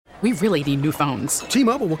We really need new phones.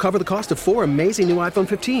 T-Mobile will cover the cost of 4 amazing new iPhone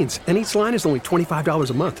 15s, and each line is only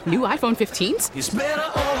 $25 a month. New iPhone 15s? It's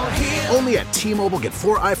better over here. Only at T-Mobile, get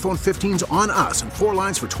 4 iPhone 15s on us and 4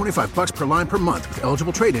 lines for $25 per line per month with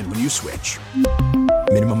eligible trade-in when you switch.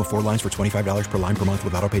 Minimum of 4 lines for $25 per line per month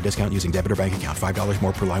with autopay discount using debit or bank account. $5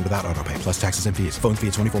 more per line without autopay, plus taxes and fees. Phone fee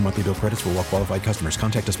at 24 monthly bill credits for well-qualified customers.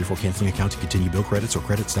 Contact us before canceling account to continue bill credits or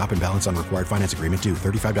credit stop and balance on required finance agreement due.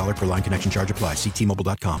 $35 per line connection charge applies. See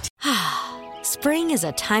T-Mobile.com. Spring is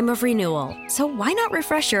a time of renewal, so why not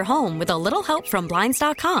refresh your home with a little help from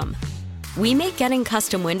Blinds.com? We make getting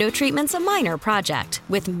custom window treatments a minor project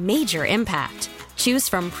with major impact. Choose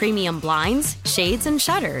from premium blinds, shades, and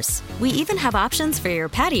shutters. We even have options for your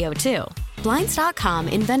patio, too. Blinds.com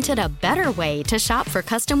invented a better way to shop for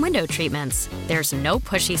custom window treatments. There's no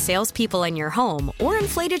pushy salespeople in your home or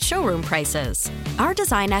inflated showroom prices. Our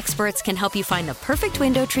design experts can help you find the perfect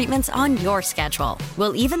window treatments on your schedule.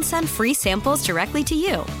 We'll even send free samples directly to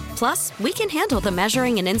you. Plus, we can handle the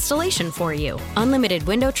measuring and installation for you. Unlimited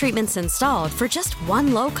window treatments installed for just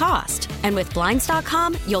one low cost. And with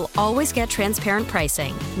Blinds.com, you'll always get transparent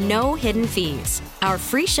pricing. No hidden fees. Our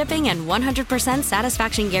free shipping and 100%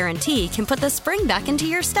 satisfaction guarantee can put the spring back into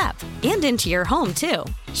your step and into your home, too.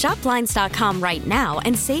 Shop Blinds.com right now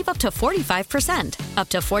and save up to 45%. Up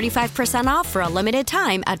to 45% off for a limited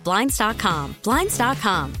time at Blinds.com.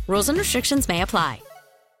 Blinds.com. Rules and restrictions may apply.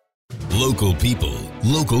 Local people,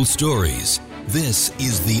 local stories. This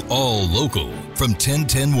is the All Local from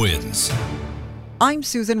 1010 Wins. I'm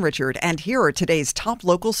Susan Richard, and here are today's top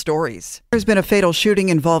local stories. There's been a fatal shooting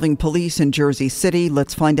involving police in Jersey City.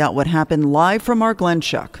 Let's find out what happened live from our Glen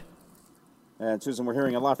Schuck. And Susan, we're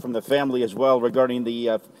hearing a lot from the family as well regarding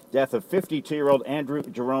the death of 52-year-old Andrew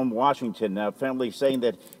Jerome Washington. Family saying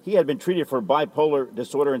that he had been treated for bipolar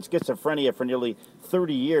disorder and schizophrenia for nearly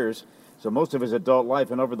 30 years. So most of his adult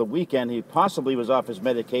life, and over the weekend, he possibly was off his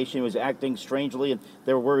medication. He was acting strangely, and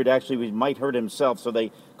they were worried actually he might hurt himself. So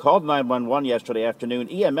they called 911 yesterday afternoon.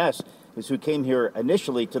 EMS is who came here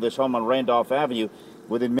initially to this home on Randolph Avenue.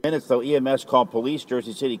 Within minutes, though, EMS called police.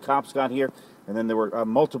 Jersey City cops got here, and then there were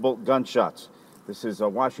multiple gunshots. This is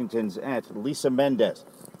Washington's aunt, Lisa Mendez.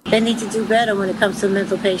 They need to do better when it comes to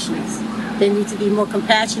mental patients. They need to be more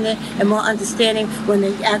compassionate and more understanding when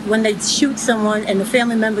they shoot someone and the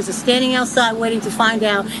family members are standing outside waiting to find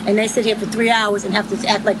out, and they sit here for 3 hours and have to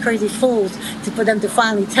act like crazy fools for them to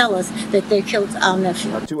finally tell us that they killed our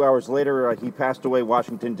nephew. 2 hours later, he passed away.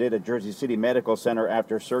 Washington did at Jersey City Medical Center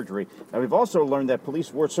after surgery. Now, we've also learned that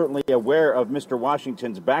police were certainly aware of Mr.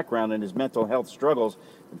 Washington's background and his mental health struggles.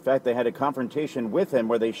 In fact, they had a confrontation with him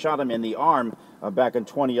where they shot him in the arm back in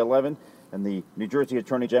 2011. And the New Jersey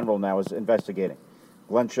Attorney General now is investigating.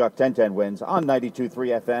 Glen Schuck, 1010 Wins on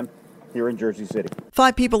 92.3 FM here in Jersey City.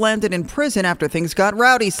 5 people landed in prison after things got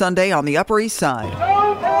rowdy Sunday on the Upper East Side.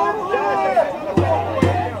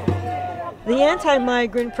 The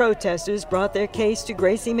anti-migrant protesters brought their case to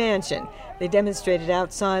Gracie Mansion. They demonstrated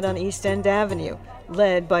outside on East End Avenue,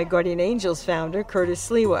 led by Guardian Angels founder Curtis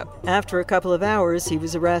Sliwa. After a couple of hours, he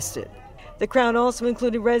was arrested. The crowd also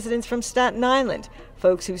included residents from Staten Island,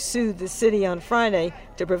 folks who sued the city on Friday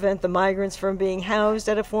to prevent the migrants from being housed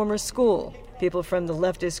at a former school. People from the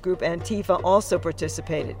leftist group Antifa also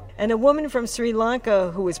participated. And a woman from Sri Lanka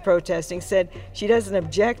who was protesting said she doesn't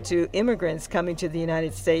object to immigrants coming to the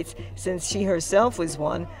United States since she herself was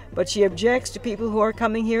one, but she objects to people who are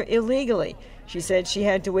coming here illegally. She said she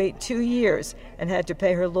had to wait 2 years and had to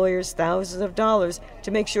pay her lawyers thousands of dollars to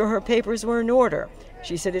make sure her papers were in order.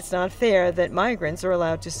 She said it's not fair that migrants are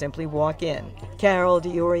allowed to simply walk in. Carol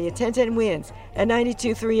Dioria, 1010 Wins at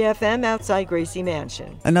 92.3 FM outside Gracie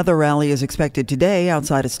Mansion. Another rally is expected today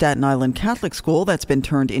outside a Staten Island Catholic school that's been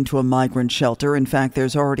turned into a migrant shelter. In fact,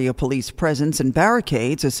 there's already a police presence and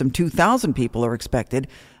barricades as some 2,000 people are expected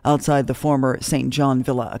outside the former St. John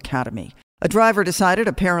Villa Academy. A driver decided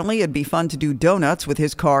apparently it'd be fun to do donuts with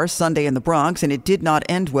his car Sunday in the Bronx, and it did not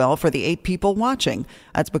end well for the 8 people watching.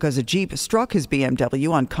 That's because a Jeep struck his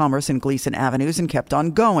BMW on Commerce and Gleason Avenues and kept on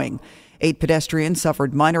going. 8 pedestrians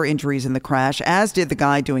suffered minor injuries in the crash, as did the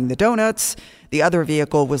guy doing the donuts. The other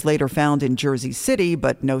vehicle was later found in Jersey City,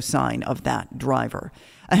 but no sign of that driver.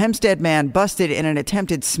 A Hempstead man busted in an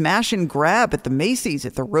attempted smash and grab at the Macy's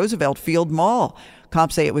at the Roosevelt Field Mall.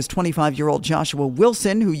 Cops say it was 25-year-old Joshua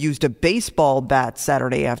Wilson who used a baseball bat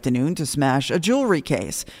Saturday afternoon to smash a jewelry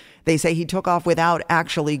case. They say he took off without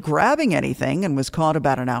actually grabbing anything and was caught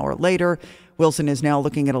about an hour later. Wilson is now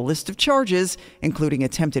looking at a list of charges, including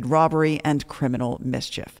attempted robbery and criminal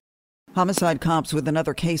mischief. Homicide cops with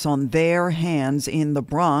another case on their hands in the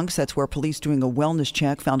Bronx. That's where police doing a wellness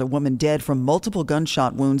check found a woman dead from multiple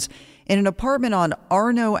gunshot wounds in an apartment on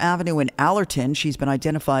Arno Avenue in Allerton. She's been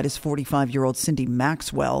identified as 45-year-old Cindy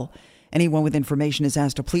Maxwell. Anyone with information is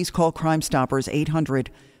asked to please call Crime Stoppers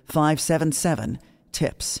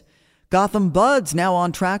 800-577-TIPS. Gotham Buds now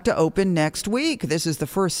on track to open next week. This is the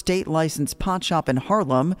first state-licensed pot shop in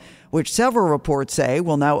Harlem, which several reports say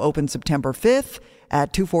will now open September 5th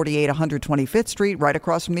at 248 125th Street, right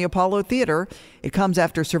across from the Apollo Theater. It comes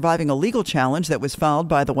after surviving a legal challenge that was filed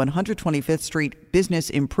by the 125th Street Business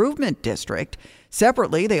Improvement District.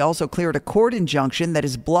 Separately, they also cleared a court injunction that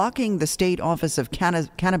is blocking the State Office of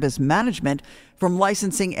Cannabis Management from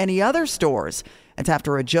licensing any other stores. It's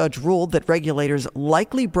after a judge ruled that regulators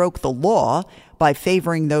likely broke the law by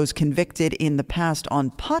favoring those convicted in the past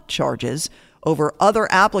on pot charges over other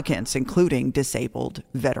applicants, including disabled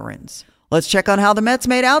veterans. Let's check on how the Mets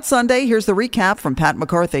made out Sunday. Here's the recap from Pat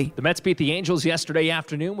McCarthy. The Mets beat the Angels yesterday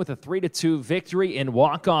afternoon with a 3-2 victory in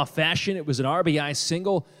walk-off fashion. It was an RBI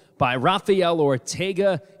single by Rafael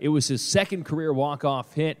Ortega. It was his second career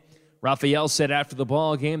walk-off hit. Rafael said after the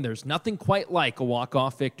ball game, there's nothing quite like a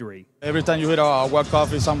walk-off victory. Every time you hit a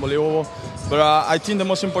walk-off, it's unbelievable. But I think the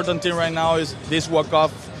most important thing right now is this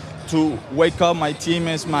walk-off to wake up my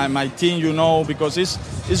teammates, my team, because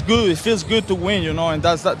it's good. It feels good to win, and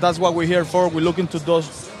that's what we're here for. We're looking to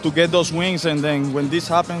get those wins, and then when this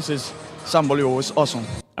happens, it's unbelievable. It's awesome.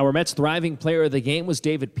 Our Mets' thriving player of the game was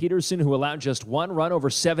David Peterson, who allowed just one run over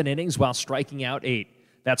 7 innings while striking out 8.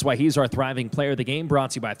 That's why he's our thriving player of the game,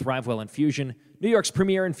 brought to you by ThriveWell Infusion, New York's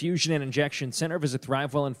premier infusion and injection center. Visit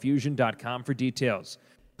ThriveWellInfusion.com for details.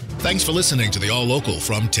 Thanks for listening to the All Local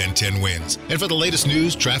from 1010 Wins. And for the latest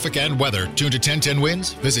news, traffic, and weather, tune to 1010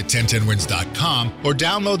 Wins, visit 1010wins.com, or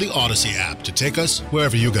download the Odyssey app to take us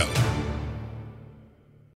wherever you go.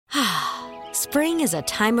 Spring is a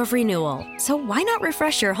time of renewal, so why not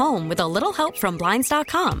refresh your home with a little help from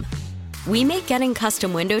Blinds.com? We make getting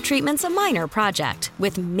custom window treatments a minor project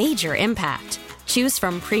with major impact. Choose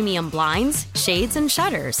from premium blinds, shades, and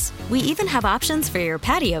shutters. We even have options for your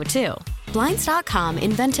patio, too. Blinds.com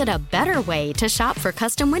invented a better way to shop for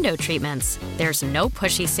custom window treatments. There's no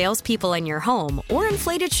pushy salespeople in your home or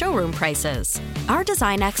inflated showroom prices. Our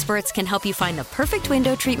design experts can help you find the perfect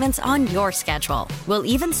window treatments on your schedule. We'll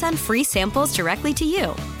even send free samples directly to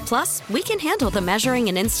you. Plus, we can handle the measuring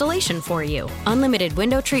and installation for you. Unlimited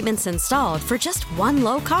window treatments installed for just one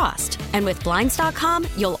low cost. And with Blinds.com,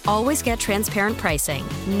 you'll always get transparent pricing.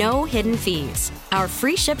 No hidden fees. Our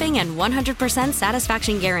free shipping and 100%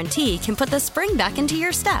 satisfaction guarantee can put the spring back into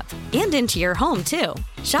your step and into your home, too.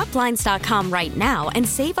 Shop Blinds.com right now and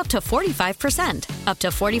save up to 45%. Up to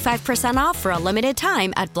 45% off for a limited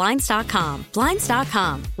time at Blinds.com.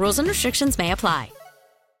 Blinds.com. Rules and restrictions may apply.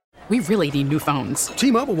 We really need new phones.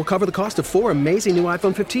 T-Mobile will cover the cost of 4 amazing new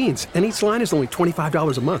iPhone 15s, and each line is only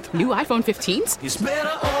 $25 a month. New iPhone 15s? It's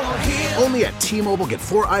better over here. Only at T-Mobile, get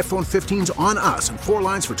 4 iPhone 15s on us and 4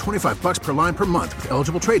 lines for $25 per line per month with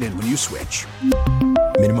eligible trade-in when you switch.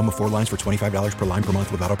 Minimum of 4 lines for $25 per line per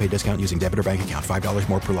month with auto-pay discount using debit or bank account. $5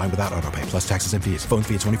 more per line without auto-pay, plus taxes and fees. Phone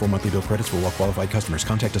fee at 24 monthly bill credits for well-qualified customers.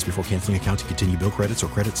 Contact us before canceling account to continue bill credits or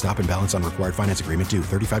credit stop and balance on required finance agreement due.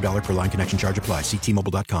 $35 per line connection charge applies. See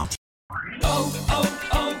T-Mobile.com.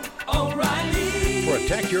 O'Reilly.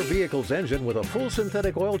 Protect your vehicle's engine with a full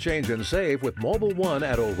synthetic oil change and save with Mobile One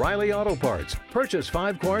at O'Reilly Auto Parts. Purchase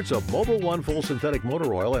 5 quarts of Mobile One full synthetic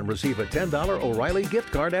motor oil and receive a $10 O'Reilly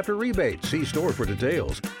gift card after rebate. See store for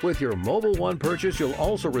details. With your Mobile One purchase, you'll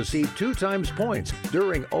also receive 2 times points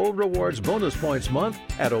during O Rewards Bonus Points Month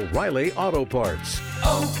at O'Reilly Auto Parts.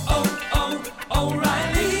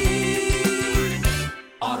 O'Reilly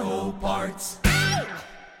Auto Parts.